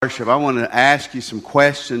Worship. I want to ask you some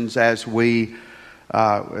questions as we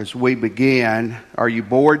begin. Are you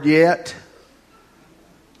bored yet?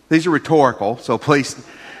 These are rhetorical, so please,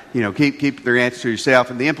 keep their answer to yourself.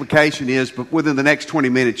 And the implication is, but within the next 20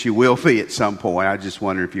 minutes, you will be at some point. I just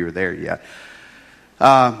wonder if you were there yet.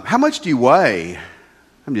 How much do you weigh?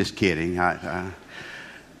 I'm just kidding. I'll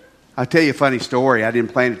tell you a funny story. I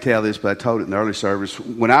didn't plan to tell this, but I told it in the early service.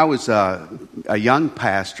 When I was a young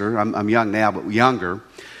pastor, I'm young now, but younger.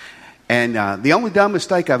 And the only dumb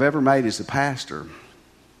mistake I've ever made as a pastor,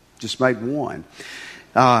 just made one.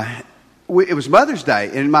 It was Mother's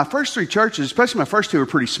Day, and my first three churches, especially my first two, were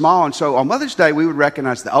pretty small. And so on Mother's Day, we would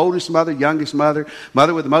recognize the oldest mother, youngest mother,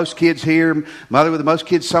 mother with the most kids here, mother with the most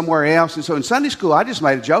kids somewhere else. And so in Sunday school, I just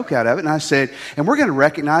made a joke out of it, and I said, and we're going to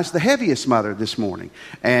recognize the heaviest mother this morning.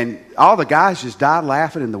 And all the guys just died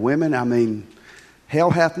laughing, and the women,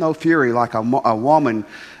 hell hath no fury like a woman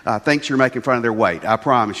thinks you're making fun of their weight. I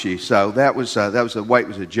promise you. So that was the weight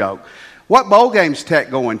was a joke. What bowl game's Tech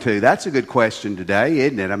going to? That's a good question today,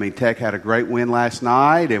 isn't it? Tech had a great win last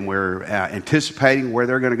night, and we're anticipating where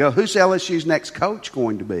they're going to go. Who's LSU's next coach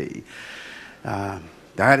going to be?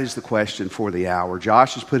 That is the question for the hour.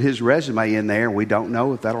 Josh has put his resume in there, and we don't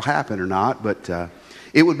know if that'll happen or not, but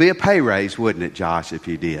it would be a pay raise, wouldn't it, Josh, if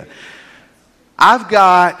you did? I've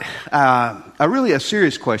got a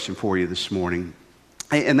serious question for you this morning,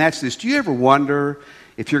 and that's this. Do you ever wonder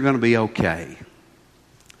if you're going to be okay?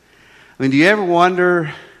 Do you ever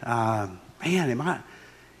wonder, am I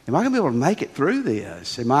going to be able to make it through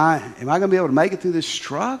this? Am I going to be able to make it through this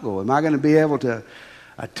struggle? Am I going to be able to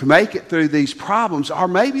make it through these problems? Or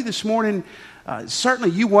maybe this morning,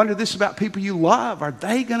 certainly you wonder this about people you love. Are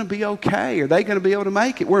they going to be okay? Are they going to be able to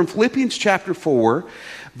make it? We're in Philippians chapter 4,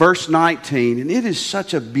 verse 19, and it is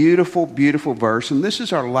such a beautiful, beautiful verse. And this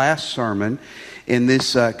is our last sermon in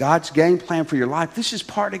this God's game plan for your life. This is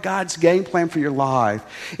part of God's game plan for your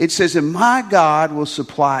life. It says, and my God will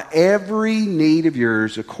supply every need of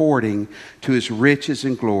yours according to his riches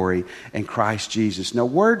and glory in Christ Jesus. Now,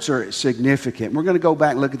 words are significant. We're going to go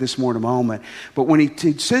back and look at this more in a moment. But when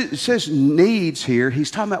he says needs here, he's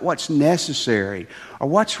talking about what's necessary or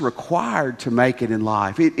what's required to make it in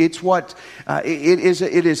life. It is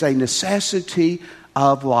a necessity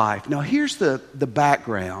of life. Now, here's the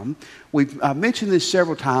background. I've mentioned this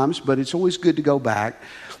several times, but it's always good to go back.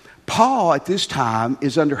 Paul, at this time,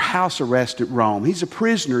 is under house arrest at Rome. He's a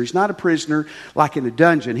prisoner. He's not a prisoner like in a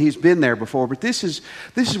dungeon. He's been there before, but this is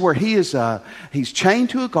where he is. He's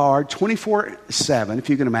chained to a guard 24/7, if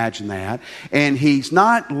you can imagine that. And he's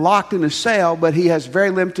not locked in a cell, but he has very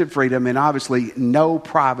limited freedom and obviously no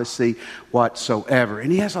privacy whatsoever. And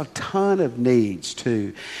he has a ton of needs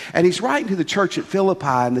too. And he's writing to the church at Philippi,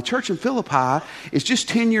 and the church in Philippi is just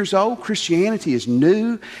 10 years old. Christianity is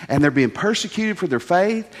new, and they're being persecuted for their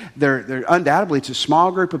faith. They're undoubtedly, it's a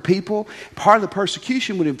small group of people. Part of the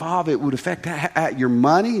persecution would affect your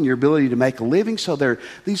money and your ability to make a living. So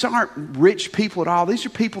these aren't rich people at all. These are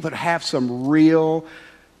people that have some real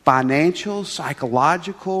financial,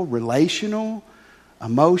 psychological, relational,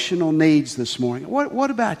 emotional needs this morning.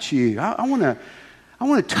 What about you? I want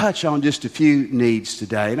to touch on just a few needs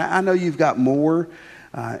today, and I know you've got more,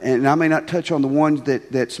 and I may not touch on the one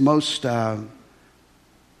that's most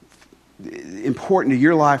important to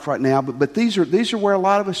your life right now, but these are where a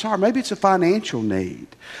lot of us are. Maybe it's a financial need.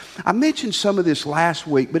 I mentioned some of this last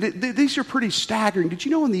week, but these are pretty staggering. Did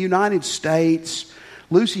you know in the United States,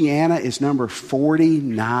 Louisiana is number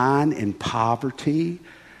 49 in poverty?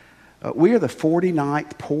 We are the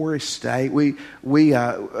 49th poorest state.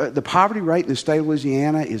 The poverty rate in the state of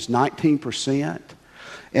Louisiana is 19%.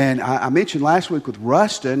 And I mentioned last week with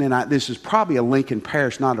Ruston, and this is probably a Lincoln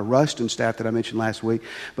Parish, not a Ruston staff that I mentioned last week,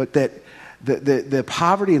 but that the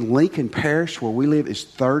poverty in Lincoln Parish where we live is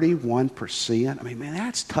 31%.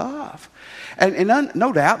 That's tough. And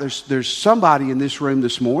no doubt there's somebody in this room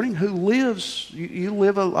this morning who you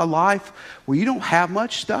live a life where you don't have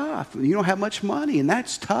much stuff, you don't have much money, and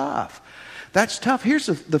that's tough. That's tough. Here's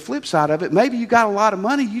the flip side of it. Maybe you got a lot of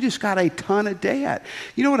money, you just got a ton of debt.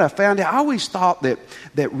 You know what I found out? I always thought that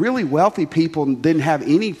really wealthy people didn't have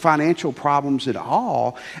any financial problems at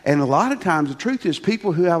all. And a lot of times the truth is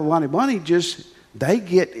people who have a lot of money they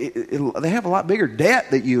have a lot bigger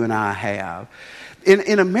debt that you and I have.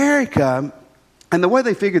 In America, and the way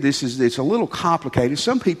they figure this is it's a little complicated.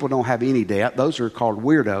 Some people don't have any debt. Those are called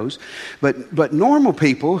weirdos. But normal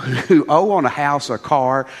people who owe on a house, a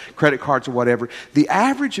car, credit cards or whatever, the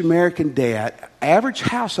average American debt average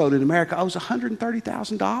household in America owes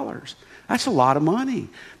 $130,000. That's a lot of money.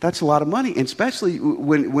 That's a lot of money, and especially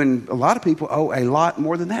when a lot of people owe a lot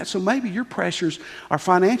more than that. So maybe your pressures are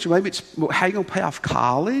financial. Maybe it's how you're going to pay off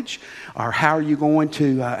college, or how are you going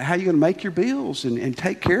to make your bills and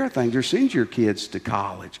take care of things, or send your kids to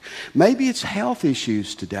college. Maybe it's health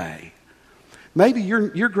issues today. Maybe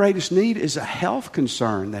your greatest need is a health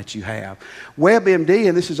concern that you have. WebMD,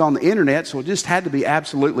 and this is on the internet, so it just had to be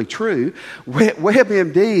absolutely true.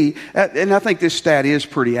 WebMD, and I think this stat is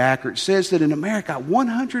pretty accurate, says that in America,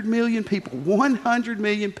 100 million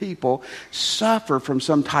people suffer from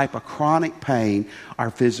some type of chronic pain or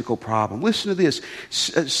physical problem. Listen to this.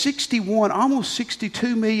 61, almost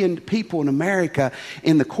 62 million people in America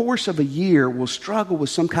in the course of a year will struggle with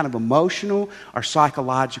some kind of emotional or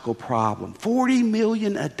psychological problem. 40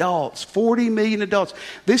 million adults.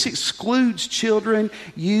 This excludes children,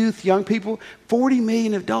 youth, young people. 40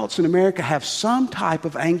 million adults in America have some type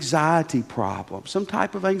of anxiety problem.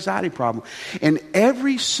 And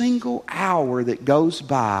every single hour that goes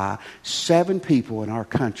by, 7 people in our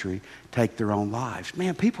country take their own lives.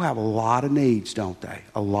 Man, people have a lot of needs, don't they?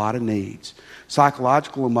 A lot of needs.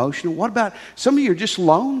 Psychological, emotional. What about some of you are just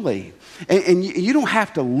lonely? And you don't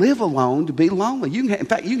have to live alone to be lonely. In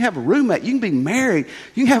fact, you can have a roommate. You can be married.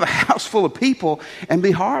 You can have a house full of people and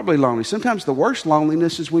be horribly lonely. Sometimes the worst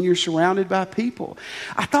loneliness is when you're surrounded by people.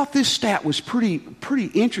 I thought this stat was pretty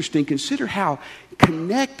interesting. Consider how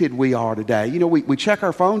connected we are today. You know, we check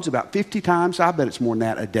our phones about 50 times. I bet it's more than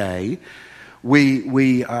that a day.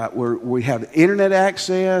 We have internet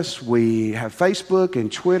access. We have Facebook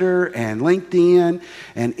and Twitter and LinkedIn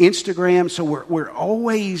and Instagram. So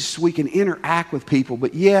we can interact with people.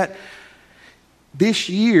 But yet, this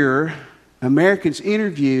year, Americans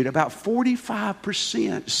interviewed, about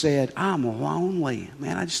 45% said, I'm lonely.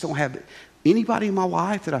 Man, I just don't have anybody in my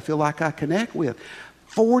life that I feel like I connect with.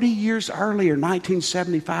 40 years earlier,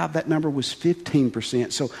 1975, that number was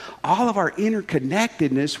 15%. So all of our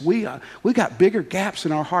interconnectedness, we got bigger gaps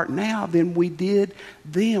in our heart now than we did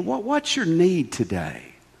then. What's your need today?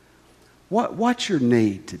 What's your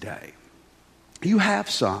need today? You have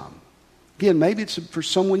some. Again, maybe it's for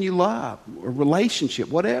someone you love, a relationship,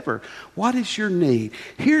 whatever. What is your need?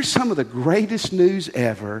 Here's some of the greatest news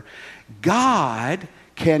ever. God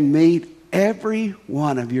can meet every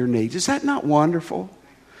one of your needs. Is that not wonderful?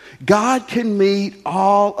 God can meet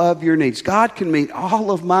all of your needs. God can meet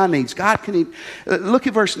all of my needs. God can meet. Look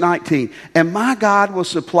at verse 19. And my God will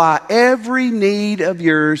supply every need of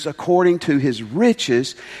yours according to His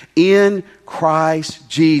riches in Christ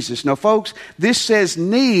Jesus. Now, folks, this says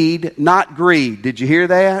need, not greed. Did you hear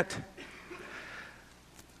that?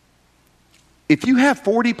 If you have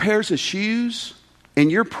 40 pairs of shoes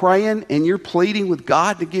and you're praying and you're pleading with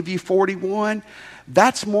God to give you 41,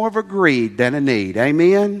 that's more of a greed than a need.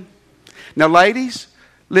 Amen? Now, ladies,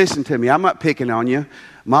 listen to me. I'm not picking on you.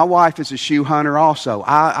 My wife is a shoe hunter also.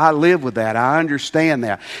 I live with that. I understand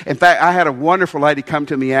that. In fact, I had a wonderful lady come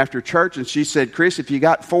to me after church, and she said, Chris, if you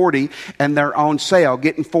got 40 and they're on sale,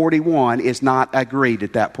 getting 41 is not a greed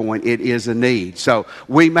at that point. It is a need. So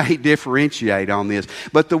we may differentiate on this.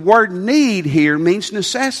 But the word need here means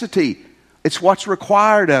necessity. It's what's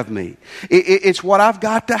required of me. It's what I've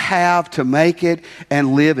got to have to make it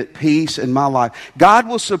and live at peace in my life. God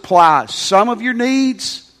will supply some of your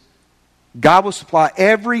needs. God will supply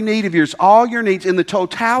every need of yours, all your needs in the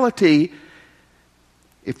totality.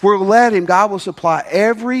 If we'll let Him, God will supply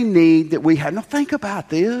every need that we have. Now think about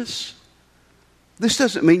this. This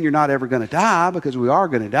doesn't mean you're not ever going to die, because we are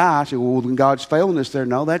going to die. I say, well, then God's failing us there.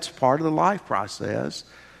 No, that's part of the life process.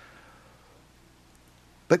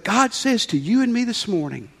 But God says to you and me this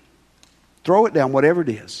morning, throw it down, whatever it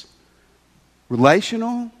is.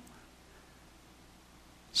 Relational,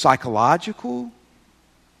 psychological,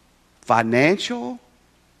 financial,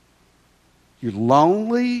 you're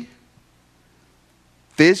lonely,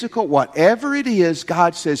 physical, whatever it is,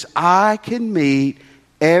 God says, I can meet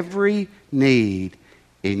every need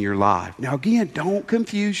in your life. Now again, don't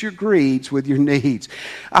confuse your greeds with your needs.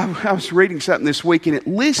 I was reading something this week, and it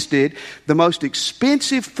listed the most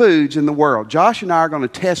expensive foods in the world. Josh and I are going to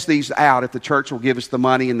test these out if the church will give us the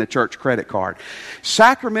money and the church credit card.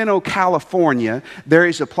 Sacramento, California, there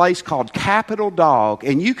is a place called Capital Dog,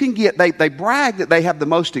 and you can get, they brag that they have the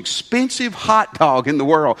most expensive hot dog in the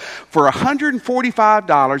world. For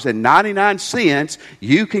 $145.99,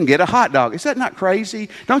 you can get a hot dog. Is that not crazy?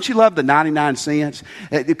 Don't you love the 99 cents?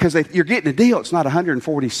 Because you're getting a deal. It's not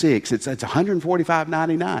 $146. It's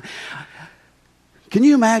 $145.99. Can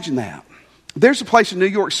you imagine that? There's a place in New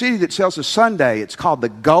York City that sells a sundae. It's called the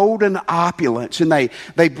Golden Opulence. And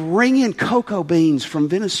they bring in cocoa beans from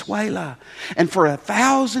Venezuela. And for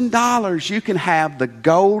 $1,000, you can have the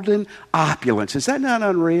Golden Opulence. Is that not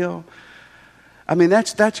unreal? I mean,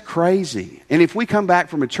 that's crazy. And if we come back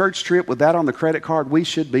from a church trip with that on the credit card, we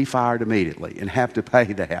should be fired immediately and have to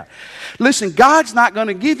pay that. Listen, God's not going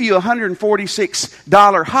to give you a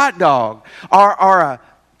 $146 hot dog or a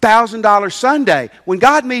 $1,000 sundae. When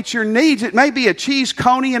God meets your needs, it may be a cheese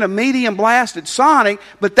coney and a medium blast at Sonic,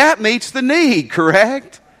 but that meets the need,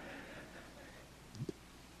 correct?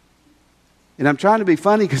 And I'm trying to be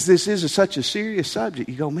funny because this is such a serious subject.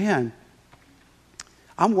 You go, man,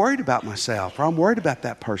 I'm worried about myself, or I'm worried about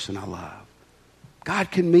that person I love. God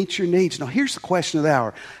can meet your needs. Now, here's the question of the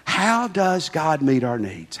hour. How does God meet our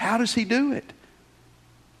needs? How does He do it?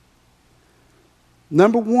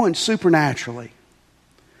 Number one, supernaturally.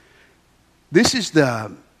 This is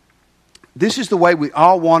the way we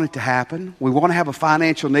all want it to happen. We want to have a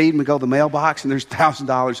financial need and we go to the mailbox and there's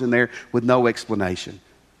 $1,000 in there with no explanation.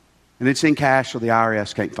 And it's in cash so the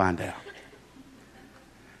IRS can't find out.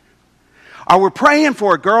 Or we're praying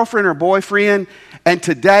for a girlfriend or boyfriend and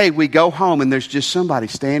today we go home and there's just somebody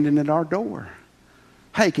standing at our door.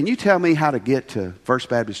 Hey, can you tell me how to get to First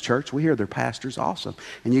Baptist Church? We hear their pastor's awesome.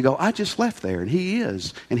 And you go, I just left there and he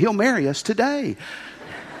is. And he'll marry us today.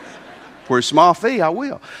 For a small fee, I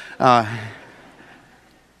will.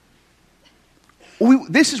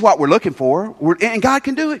 This is what we're looking for. And God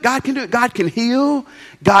can do it. God can do it. God can heal.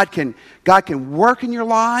 God can work in your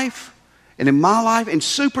life and in my life and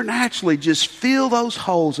supernaturally just fill those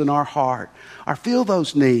holes in our heart or fill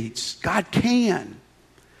those needs. God can.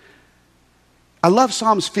 I love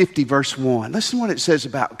Psalms 50, verse 1. Listen to what it says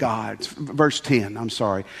about God. Verse 10, I'm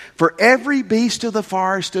sorry. For every beast of the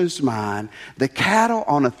forest is mine, the cattle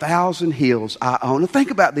on 1,000 hills I own. Now think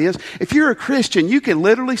about this. If you're a Christian, you can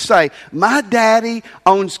literally say, my daddy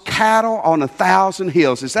owns cattle on 1,000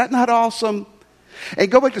 hills. Is that not awesome?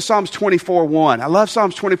 And go back to Psalms 24:1. I love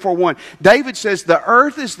Psalms 24:1. David says, the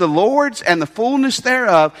earth is the Lord's and the fullness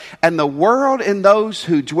thereof, and the world and those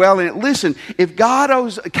who dwell in it. Listen, if God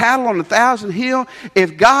owns cattle on 1,000 hills,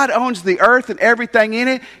 if God owns the earth and everything in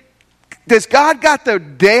it, does God got the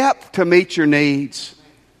depth to meet your needs?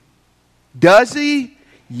 Does He?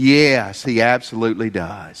 Yes, He absolutely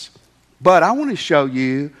does. But I want to show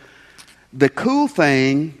you the cool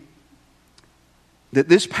thing that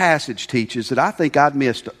this passage teaches that I think I'd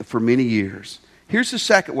missed for many years. Here's the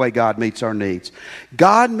second way God meets our needs.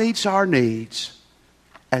 God meets our needs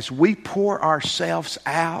as we pour ourselves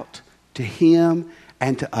out to Him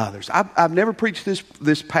and to others. I've never preached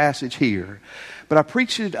this passage here, but I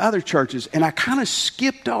preached it at other churches, and I kind of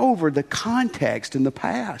skipped over the context in the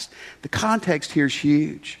past. The context here is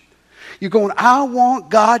huge. You're going, I want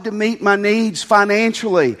God to meet my needs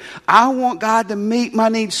financially. I want God to meet my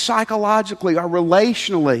needs psychologically or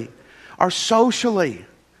relationally or socially.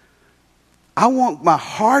 I want my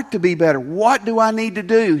heart to be better. What do I need to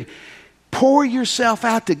do? Pour yourself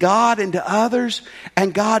out to God and to others,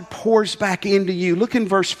 and God pours back into you. Look in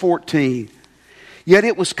verse 14. Yet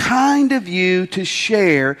it was kind of you to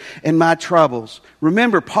share in my troubles.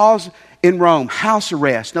 Remember, Paul's in Rome, house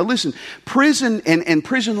arrest. Now listen, prison and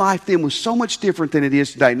prison life then was so much different than it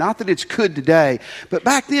is today. Not that it's good today, but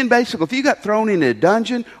back then basically if you got thrown in a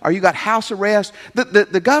dungeon or you got house arrest,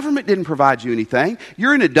 the government didn't provide you anything.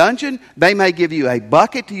 You're in a dungeon, they may give you a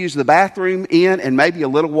bucket to use the bathroom in and maybe a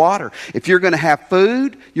little water. If you're going to have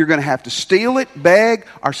food, you're going to have to steal it, beg,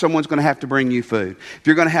 or someone's going to have to bring you food. If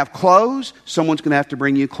you're going to have clothes, someone's going to have to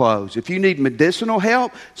bring you clothes. If you need medicinal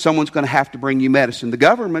help, someone's going to have to bring you medicine. The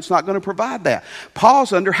government's not going to provide that.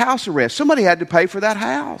 Paul's under house arrest. Somebody had to pay for that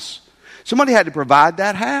house. Somebody had to provide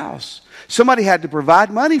that house. Somebody had to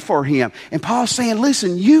provide money for him. And Paul's saying,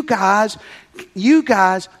 listen, you guys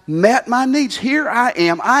met my needs. Here I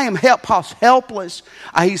am. Paul's helpless.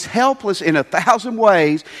 He's helpless in 1,000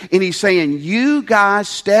 ways. And he's saying, you guys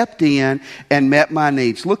stepped in and met my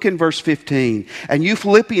needs. Look in verse 15. And you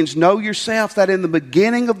Philippians know yourself that in the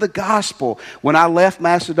beginning of the gospel, when I left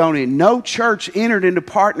Macedonia, no church entered into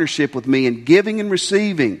partnership with me in giving and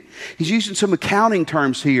receiving. He's using some accounting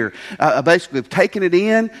terms here. Basically, I've taken it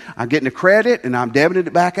in, I'm getting a credit, and I'm debiting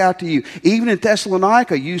it back out to you. Even in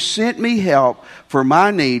Thessalonica, you sent me help for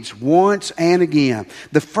my needs once and again.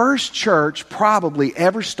 The first church probably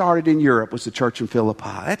ever started in Europe was the church in Philippi.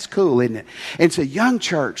 That's cool, isn't it? And it's a young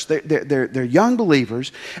church. They're young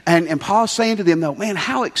believers. And Paul's saying to them, though, man,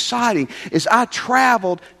 how exciting is I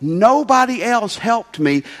traveled. Nobody else helped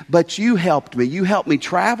me, but you helped me. You helped me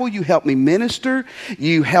travel. You helped me minister.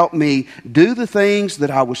 You helped me do the things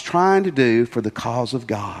that I was trying to do for the cause of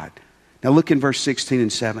God. Now look in verse 16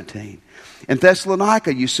 and 17. In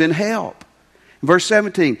Thessalonica, you send help. Verse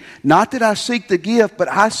 17, not that I seek the gift, but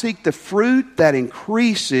I seek the fruit that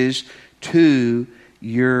increases to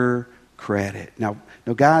your credit. Now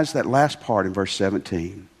guys, that last part in verse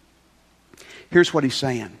 17, here's what he's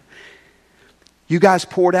saying. You guys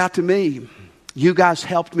poured out to me. You guys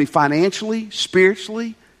helped me financially,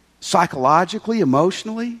 spiritually, psychologically,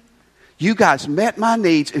 emotionally. You guys met my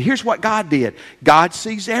needs. And here's what God did. God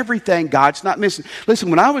sees everything. God's not missing.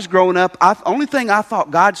 Listen, when I was growing up, only thing I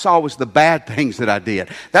thought God saw was the bad things that I did.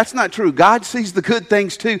 That's not true. God sees the good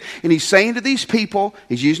things too. And he's saying to these people,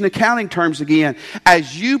 he's using accounting terms again,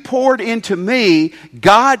 as you poured into me,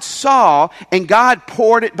 God saw and God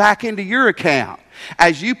poured it back into your account.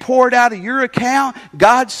 As you poured out of your account,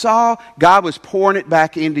 God saw, God was pouring it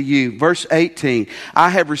back into you. Verse 18,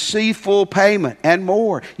 I have received full payment and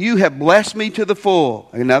more. You have blessed me to the full.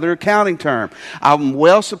 Another accounting term. I'm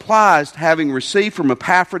well supplied, having received from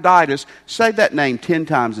Epaphroditus. Say that name 10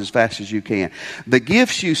 times as fast as you can. The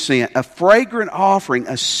gifts you sent, a fragrant offering,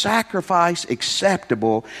 a sacrifice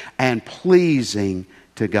acceptable and pleasing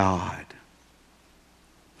to God.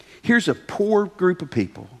 Here's a poor group of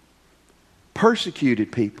people.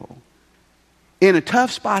 Persecuted people in a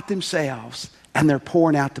tough spot themselves, and they're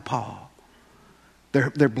pouring out to Paul.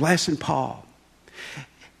 They're blessing Paul.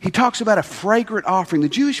 He talks about a fragrant offering. The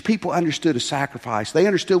Jewish people understood a sacrifice. They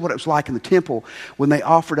understood what it was like in the temple when they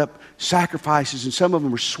offered up sacrifices, and some of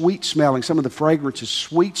them were sweet smelling. Some of the fragrance is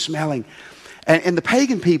sweet smelling. And the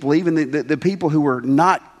pagan people, even the people who were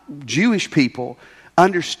not Jewish people,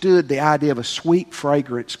 understood the idea of a sweet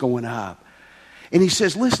fragrance going up. And he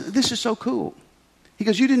says, listen, this is so cool. He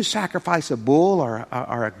goes, you didn't sacrifice a bull or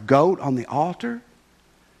a goat on the altar.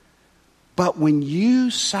 But when you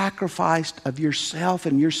sacrificed of yourself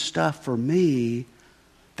and your stuff for me,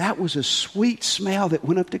 that was a sweet smell that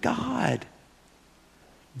went up to God.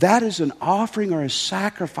 That is an offering or a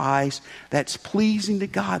sacrifice that's pleasing to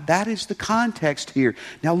God. That is the context here.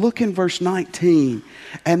 Now look in verse 19.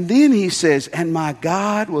 And then he says, and my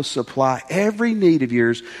God will supply every need of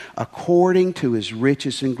yours according to his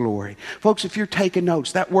riches and glory. Folks, if you're taking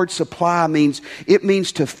notes, that word supply means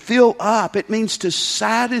to fill up. It means to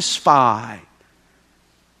satisfy.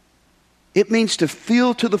 It means to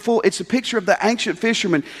fill to the full. It's a picture of the ancient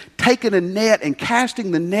fishermen taking a net and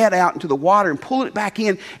casting the net out into the water and pulling it back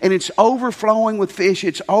in, and it's overflowing with fish.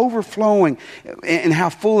 It's overflowing and how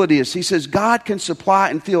full it is. He says God can supply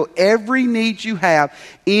and fill every need you have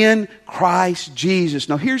in Christ Jesus.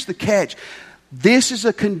 Now here's the catch. This is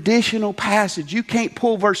a conditional passage. You can't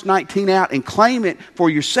pull verse 19 out and claim it for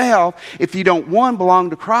yourself if you don't, one,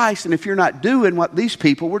 belong to Christ, and if you're not doing what these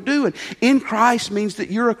people were doing. In Christ means that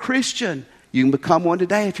you're a Christian. You can become one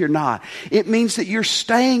today if you're not. It means that you're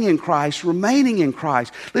staying in Christ, remaining in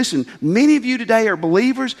Christ. Listen, many of you today are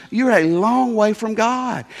believers. You're a long way from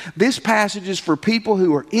God. This passage is for people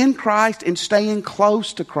who are in Christ and staying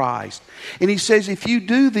close to Christ. And he says, if you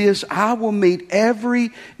do this, I will meet every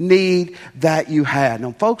need that you had.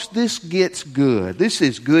 Now, folks, this gets good. This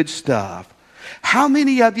is good stuff. How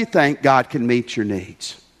many of you think God can meet your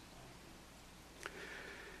needs?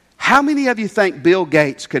 How many of you think Bill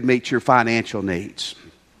Gates could meet your financial needs?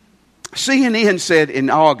 CNN said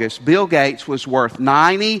in August, Bill Gates was worth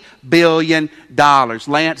 $90 billion.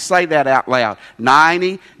 Lance, say that out loud.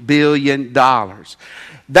 $90 billion.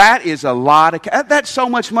 That is a lot of, that's so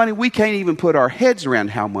much money we can't even put our heads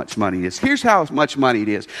around how much money it is. Here's how much money it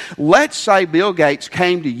is. Let's say Bill Gates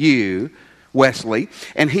came to you, Wesley,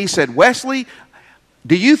 and he said, Wesley,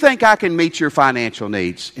 do you think I can meet your financial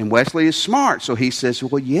needs? And Wesley is smart, so he says,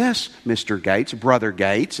 well, yes, Mr. Gates, Brother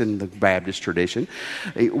Gates in the Baptist tradition.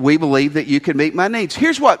 We believe that you can meet my needs.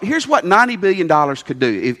 Here's what $90 billion could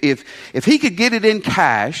do. If he could get it in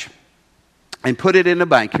cash and put it in a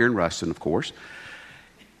bank here in Ruston, of course,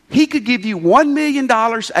 he could give you $1 million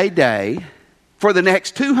a day for the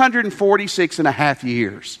next 246 and a half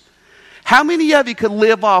years. How many of you could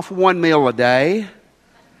live off $1 million a day?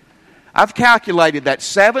 I've calculated that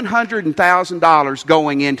 $700,000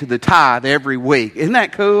 going into the tithe every week. Isn't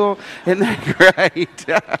that cool? Isn't that great?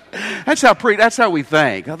 That's how we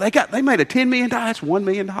think. They made a $10 million. That's $1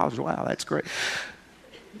 million. Wow, that's great.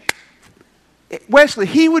 Wesley,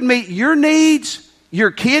 he would meet your needs,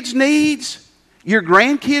 your kids' needs, your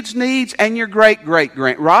grandkids' needs, and your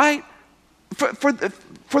great-great-grand, right?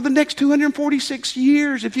 For the next 246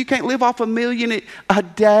 years, if you can't live off $1 million a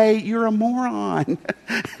day, you're a moron.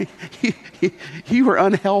 You are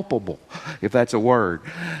unhelpable, if that's a word.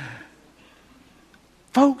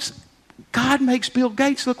 Folks, God makes Bill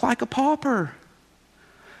Gates look like a pauper.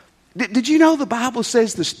 Did you know the Bible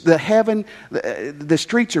says the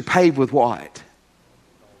streets are paved with what?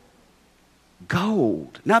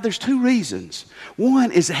 Gold. Now, there's two reasons.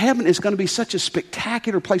 One is heaven is going to be such a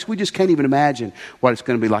spectacular place, we just can't even imagine what it's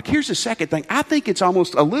going to be like. Here's the second thing. I think it's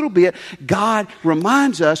almost a little bit, God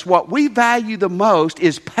reminds us what we value the most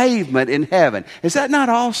is pavement in heaven. Is that not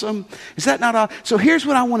awesome? Is that not awesome? So here's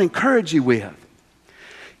what I want to encourage you with.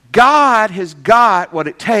 God has got what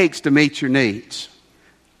it takes to meet your needs.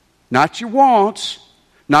 Not your wants,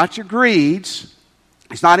 not your greeds.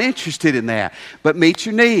 He's not interested in that, but meet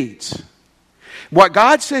your needs. What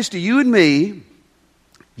God says to you and me,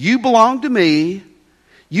 you belong to me.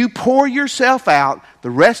 You pour yourself out the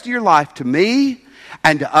rest of your life to me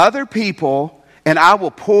and to other people, and I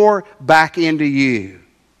will pour back into you.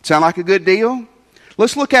 Sound like a good deal?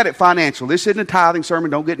 Let's look at it financial. This isn't a tithing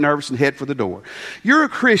sermon. Don't get nervous and head for the door. You're a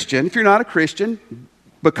Christian. If you're not a Christian,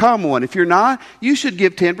 become one. If you're not, you should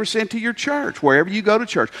give 10% to your church, wherever you go to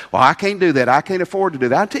church. Well, I can't do that. I can't afford to do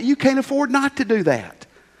that. You can't afford not to do that.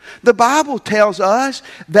 The Bible tells us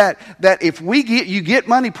that if you get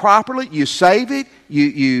money properly, you save it,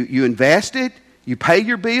 you invest it, you pay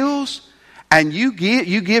your bills, and you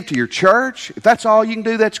give to your church. If that's all you can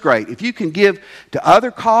do, that's great. If you can give to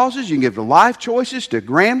other causes, you can give to Life Choices, to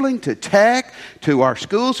Grambling, to Tech, to our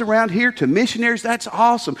schools around here, to missionaries, that's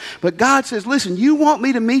awesome. But God says, listen, you want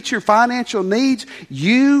me to meet your financial needs?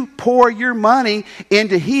 You pour your money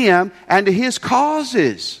into Him and to His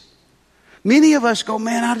causes. Many of us go,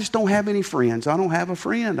 man, I just don't have any friends. I don't have a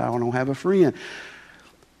friend. I don't have a friend.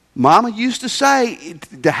 Mama used to say,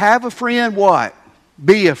 to have a friend, what?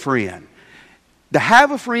 Be a friend. To have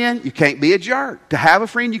a friend, you can't be a jerk. To have a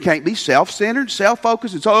friend, you can't be self-centered,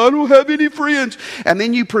 self-focused. It's, I don't have any friends. And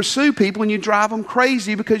then you pursue people and you drive them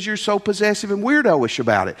crazy because you're so possessive and weirdo-ish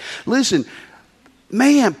about it. Listen,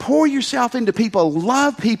 man, pour yourself into people.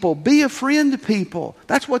 Love people. Be a friend to people.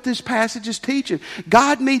 That's what this passage is teaching.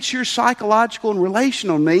 God meets your psychological and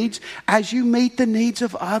relational needs as you meet the needs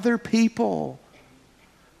of other people.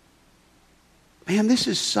 Man, this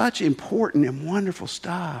is such important and wonderful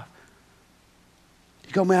stuff.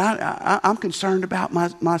 You go, man, I'm concerned about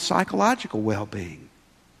my psychological well-being.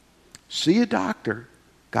 See a doctor.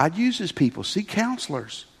 God uses people. See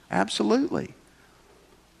counselors. Absolutely.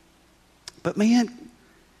 But man,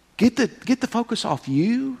 get the focus off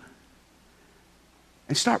you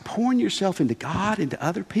and start pouring yourself into God, into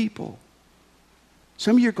other people.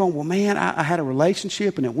 Some of you are going, well, man, I had a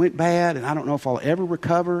relationship and it went bad and I don't know if I'll ever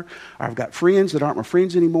recover, or I've got friends that aren't my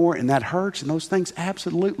friends anymore, and that hurts, and those things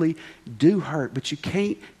absolutely do hurt, but you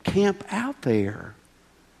can't camp out there.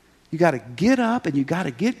 You got to get up and you got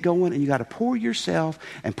to get going, and you got to pour yourself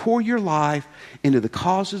and pour your life into the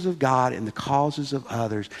causes of God and the causes of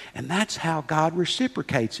others. And that's how God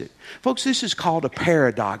reciprocates it. Folks, this is called a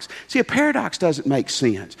paradox. See, a paradox doesn't make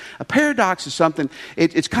sense. A paradox is something,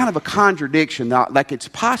 it's kind of a contradiction. Like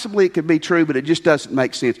it could be true, but it just doesn't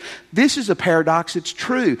make sense. This is a paradox. It's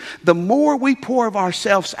true. The more we pour of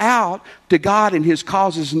ourselves out to God and His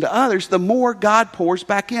causes and to others, the more God pours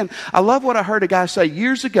back in. I love what I heard a guy say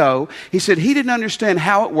years ago. He said he didn't understand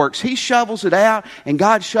how it works. He shovels it out and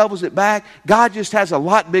God shovels it back. God just has a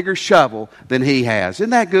lot bigger shovel than he has.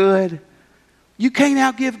 Isn't that good? You can't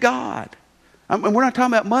outgive God. And we're not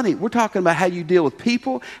talking about money. We're talking about how you deal with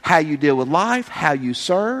people, how you deal with life, how you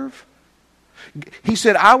serve. He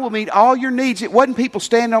said, I will meet all your needs. It wasn't people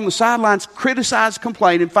standing on the sidelines criticizing,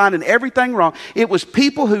 complaining, finding everything wrong. It was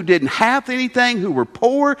people who didn't have anything, who were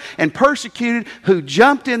poor and persecuted, who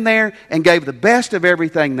jumped in there and gave the best of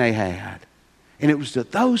everything they had. And it was to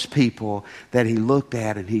those people that he looked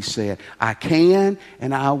at and he said, I can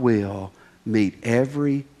and I will meet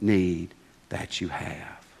every need that you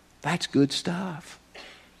have. That's good stuff.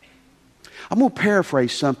 I'm going to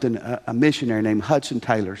paraphrase something a missionary named Hudson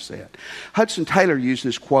Taylor said. Hudson Taylor used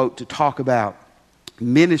this quote to talk about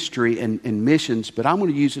ministry and missions, but I'm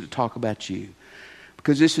going to use it to talk about you,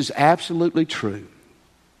 because this is absolutely true.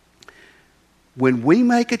 When we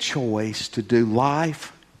make a choice to do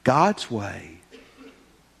life God's way,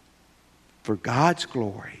 for God's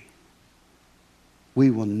glory,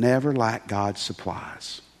 we will never lack God's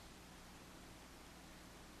supplies.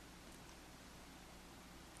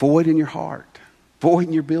 Void in your heart. Void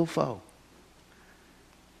in your billfold.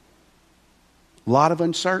 A lot of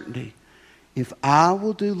uncertainty. If I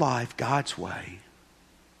will do life God's way,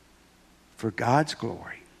 for God's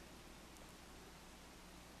glory,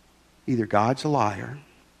 either God's a liar,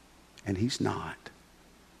 and He's not,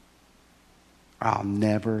 or I'll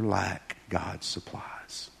never lack God's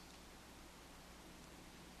supplies.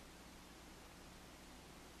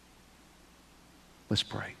 Let's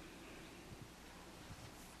pray.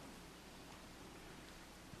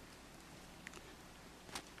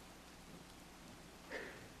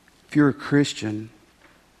 If you're a Christian,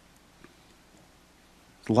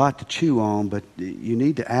 it's a lot to chew on, but you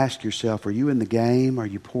need to ask yourself, are you in the game? Are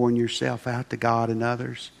you pouring yourself out to God and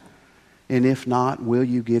others? And if not, will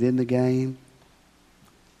you get in the game?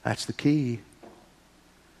 That's the key.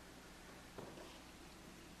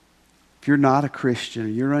 If you're not a Christian, or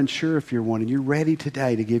you're unsure if you're one, and you're ready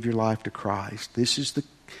today to give your life to Christ, this is the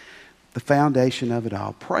foundation of it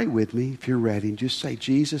all. Pray with me if you're ready and just say,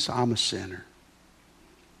 Jesus, I'm a sinner.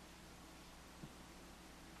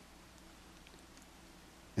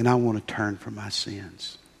 And I want to turn from my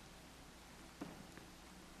sins.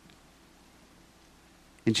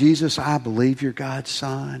 And Jesus, I believe you're God's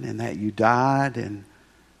Son and that you died and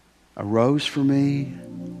arose for me.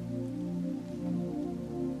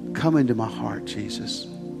 Come into my heart, Jesus.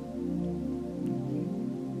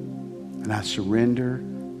 And I surrender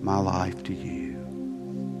my life to you.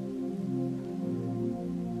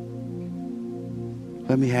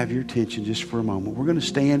 Let me have your attention just for a moment. We're going to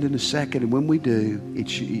stand in a second, and when we do,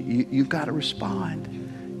 you've got to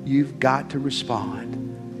respond. You've got to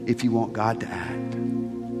respond if you want God to act.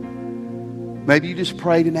 Maybe you just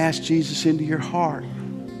prayed and asked Jesus into your heart.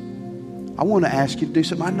 I want to ask you to do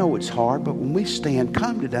something. I know it's hard, but when we stand,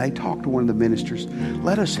 come today, talk to one of the ministers.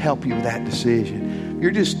 Let us help you with that decision. If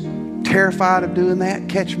you're just terrified of doing that,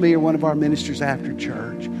 catch me or one of our ministers after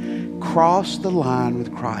church. Cross the line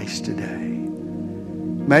with Christ today.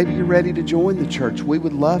 Maybe you're ready to join the church. We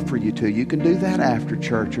would love for you to. You can do that after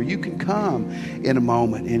church, or you can come in a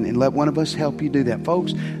moment and let one of us help you do that.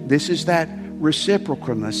 Folks, this is that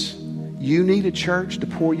reciprocalness. You need a church to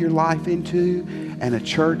pour your life into, and a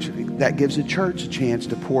church that gives a church a chance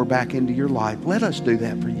to pour back into your life. Let us do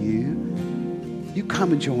that for you. You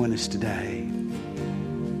come and join us today.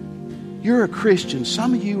 You're a Christian.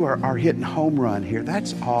 Some of you are hitting home run here.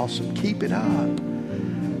 That's awesome. Keep it up.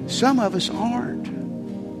 Some of us aren't.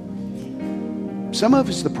 Some of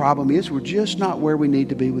us, the problem is we're just not where we need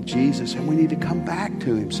to be with Jesus, and we need to come back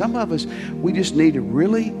to Him. Some of us, we just need to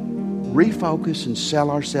really refocus and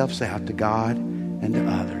sell ourselves out to God and to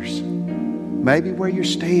others. Maybe where you're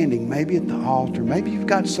standing, maybe at the altar, maybe you've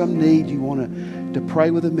got some need you want to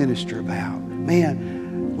pray with a minister about.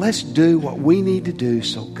 Man, let's do what we need to do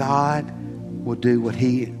so God will do what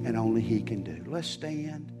He and only He can do. Let's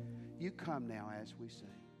stand. You come now as we sing.